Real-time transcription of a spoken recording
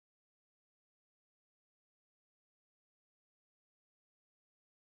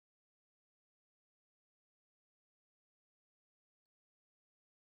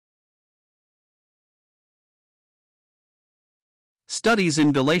Studies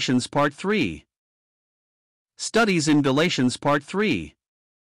in Galatians Part 3. Studies in Galatians Part 3.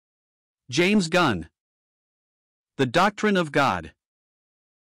 James Gunn. The Doctrine of God.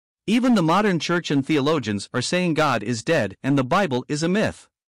 Even the modern church and theologians are saying God is dead and the Bible is a myth.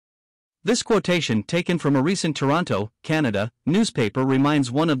 This quotation, taken from a recent Toronto, Canada, newspaper, reminds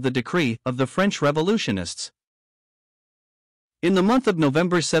one of the decree of the French revolutionists. In the month of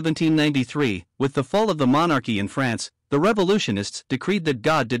November 1793, with the fall of the monarchy in France, the revolutionists decreed that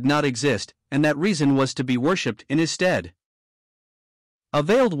God did not exist, and that reason was to be worshipped in his stead. A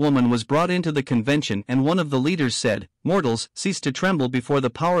veiled woman was brought into the convention, and one of the leaders said, "Mortals, cease to tremble before the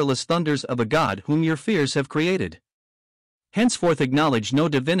powerless thunders of a God whom your fears have created. Henceforth acknowledge no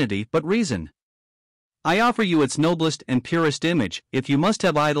divinity but reason. I offer you its noblest and purest image. If you must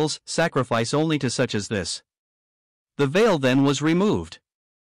have idols, sacrifice only to such as this." The veil then was removed.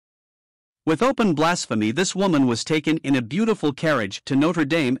 With open blasphemy, this woman was taken in a beautiful carriage to Notre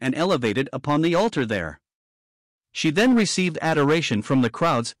Dame and elevated upon the altar there. She then received adoration from the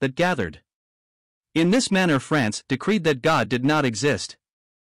crowds that gathered. In this manner France decreed that God did not exist.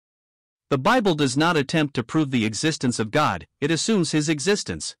 The Bible does not attempt to prove the existence of God, it assumes his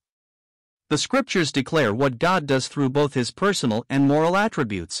existence. The scriptures declare what God does through both his personal and moral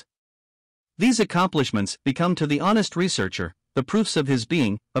attributes. These accomplishments become to the honest researcher the proofs of his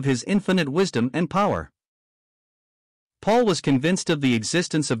being, of his infinite wisdom and power. Paul was convinced of the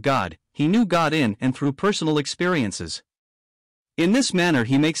existence of God. He knew God in and through personal experiences. In this manner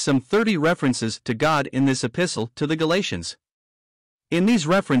he makes some 30 references to God in this epistle to the Galatians. In these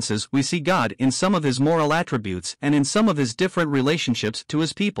references we see God in some of his moral attributes and in some of his different relationships to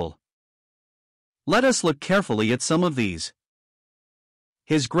his people. Let us look carefully at some of these.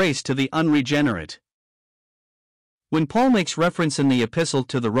 His grace to the unregenerate. When Paul makes reference in the epistle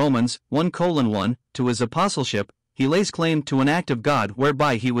to the Romans 1:1 to his apostleship, he lays claim to an act of God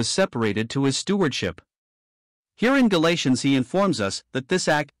whereby he was separated to his stewardship. Here in Galatians he informs us that this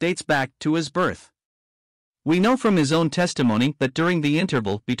act dates back to his birth. We know from his own testimony that during the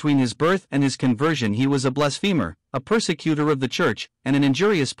interval between his birth and his conversion he was a blasphemer, a persecutor of the church, and an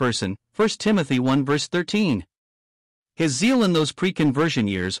injurious person, 1 Timothy 1 verse 13. His zeal in those pre-conversion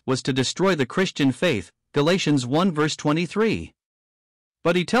years was to destroy the Christian faith, Galatians 1 verse 23.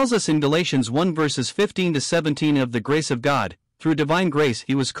 But he tells us in Galatians 1 verses 15 to 17 of the grace of God. Through divine grace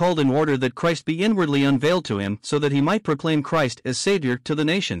he was called in order that Christ be inwardly unveiled to him, so that he might proclaim Christ as Savior to the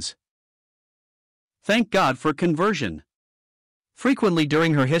nations. Thank God for conversion. Frequently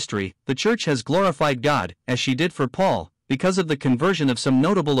during her history, the church has glorified God, as she did for Paul, because of the conversion of some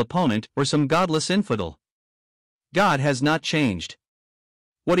notable opponent or some godless infidel. God has not changed.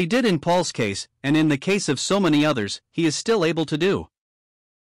 What he did in Paul's case, and in the case of so many others, he is still able to do.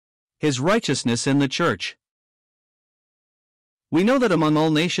 His righteousness in the church. We know that among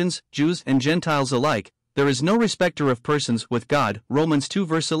all nations, Jews and Gentiles alike, there is no respecter of persons with God, Romans 2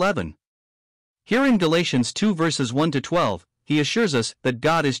 verse 11. Here in Galatians 2 verses 1 to 12, he assures us that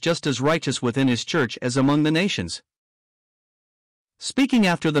God is just as righteous within his church as among the nations. Speaking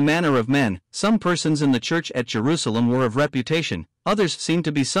after the manner of men, some persons in the church at Jerusalem were of reputation, others seemed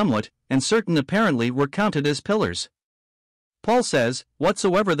to be somewhat, and certain apparently were counted as pillars. Paul says,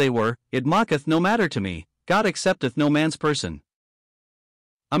 "Whatsoever they were, it mocketh no matter to me, God accepteth no man's person."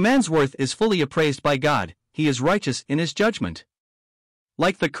 A man's worth is fully appraised by God, he is righteous in his judgment.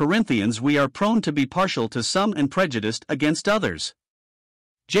 Like the Corinthians, we are prone to be partial to some and prejudiced against others.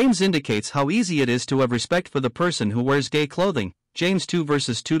 James indicates how easy it is to have respect for the person who wears gay clothing, James 2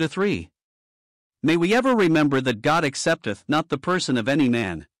 verses 2 to 3. May we ever remember that God accepteth not the person of any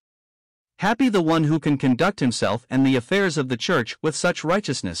man. Happy the one who can conduct himself and the affairs of the church with such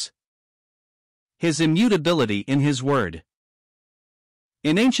righteousness. His immutability in his word.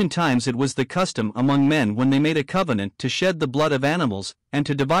 In ancient times it was the custom among men when they made a covenant to shed the blood of animals, and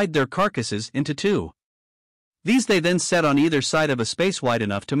to divide their carcasses into two. These they then set on either side of a space wide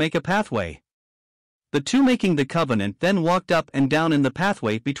enough to make a pathway. The two making the covenant then walked up and down in the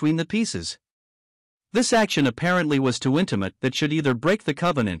pathway between the pieces. This action apparently was too intimate that should either break the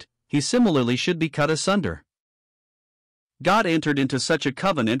covenant, he similarly should be cut asunder. God entered into such a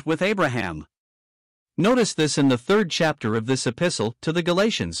covenant with Abraham. Notice this in the 3rd chapter of this epistle to the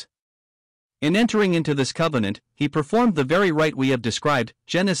Galatians. In entering into this covenant, he performed the very rite we have described,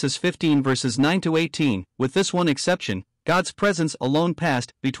 Genesis 15 verses 9 to 18, with this one exception, God's presence alone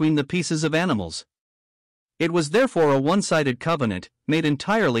passed between the pieces of animals. It was therefore a one-sided covenant, made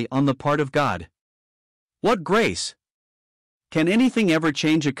entirely on the part of God. What grace! Can anything ever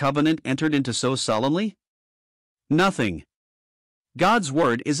change a covenant entered into so solemnly? Nothing. God's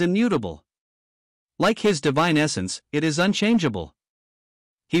word is immutable. Like his divine essence, it is unchangeable.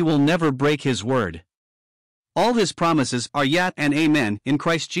 He will never break His word. All His promises are yet and amen in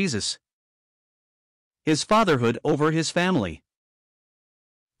Christ Jesus. His fatherhood over His family.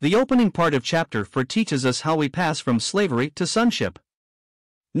 The opening part of chapter 4 teaches us how we pass from slavery to sonship.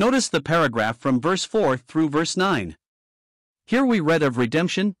 Notice the paragraph from verse 4 through verse 9. Here we read of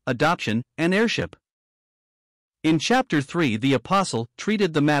redemption, adoption, and heirship. In chapter 3, the apostle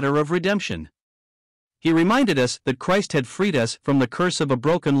treated the matter of redemption. He reminded us that Christ had freed us from the curse of a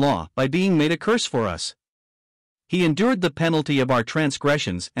broken law by being made a curse for us. He endured the penalty of our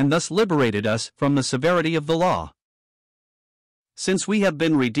transgressions and thus liberated us from the severity of the law. Since we have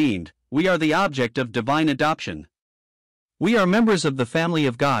been redeemed, we are the object of divine adoption. We are members of the family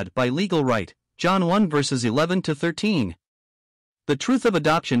of God by legal right, John 1 verses 11 to 13. The truth of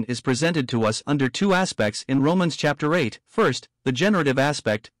adoption is presented to us under two aspects in Romans chapter 8. First, the generative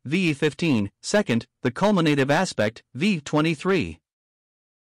aspect, v. 15. Second, the culminative aspect, v. 23.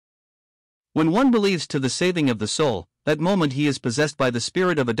 When one believes to the saving of the soul, that moment he is possessed by the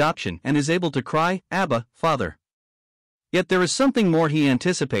spirit of adoption and is able to cry, Abba, Father. Yet there is something more he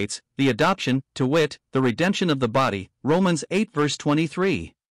anticipates, the adoption, to wit, the redemption of the body, Romans 8 verse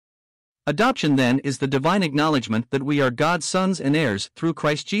 23. Adoption then is the divine acknowledgement that we are God's sons and heirs through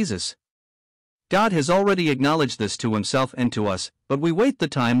Christ Jesus. God has already acknowledged this to Himself and to us, but we wait the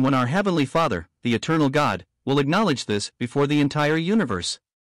time when our Heavenly Father, the eternal God, will acknowledge this before the entire universe.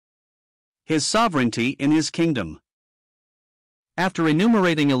 His sovereignty in His kingdom. After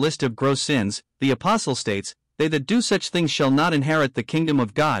enumerating a list of gross sins, the apostle states, "They that do such things shall not inherit the kingdom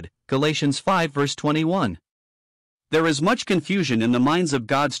of God," Galatians 5 verse 21. There is much confusion in the minds of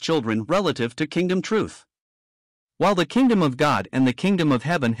God's children relative to kingdom truth. While the kingdom of God and the kingdom of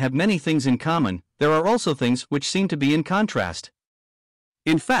heaven have many things in common, there are also things which seem to be in contrast.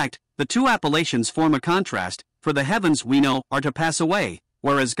 In fact, the two appellations form a contrast, for the heavens we know are to pass away,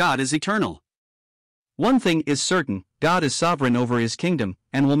 whereas God is eternal. One thing is certain, God is sovereign over His kingdom,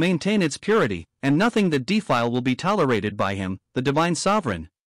 and will maintain its purity, and nothing that defile will be tolerated by Him, the divine sovereign.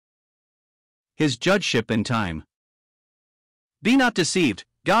 His judgeship in time. Be not deceived,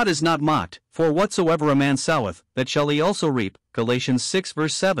 God is not mocked, for whatsoever a man soweth, that shall he also reap, Galatians 6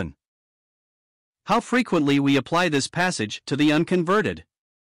 verse 7. How frequently we apply this passage to the unconverted.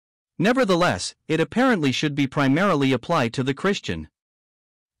 Nevertheless, it apparently should be primarily applied to the Christian.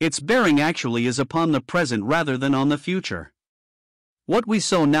 Its bearing actually is upon the present rather than on the future. What we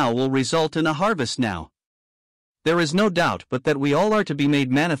sow now will result in a harvest now. There is no doubt but that we all are to be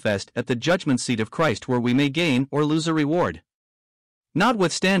made manifest at the judgment seat of Christ, where we may gain or lose a reward.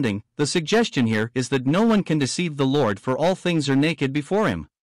 Notwithstanding, the suggestion here is that no one can deceive the Lord, for all things are naked before Him.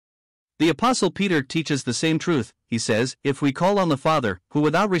 The Apostle Peter teaches the same truth. He says, "If we call on the Father, who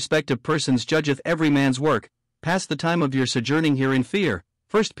without respect of persons judgeth every man's work, pass the time of your sojourning here in fear,"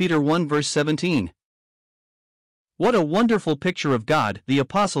 1 Peter 1 verse 17. What a wonderful picture of God the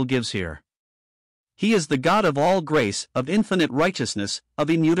Apostle gives here. He is the God of all grace, of infinite righteousness, of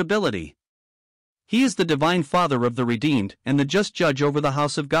immutability. He is the divine Father of the redeemed and the just judge over the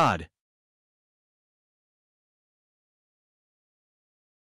house of God.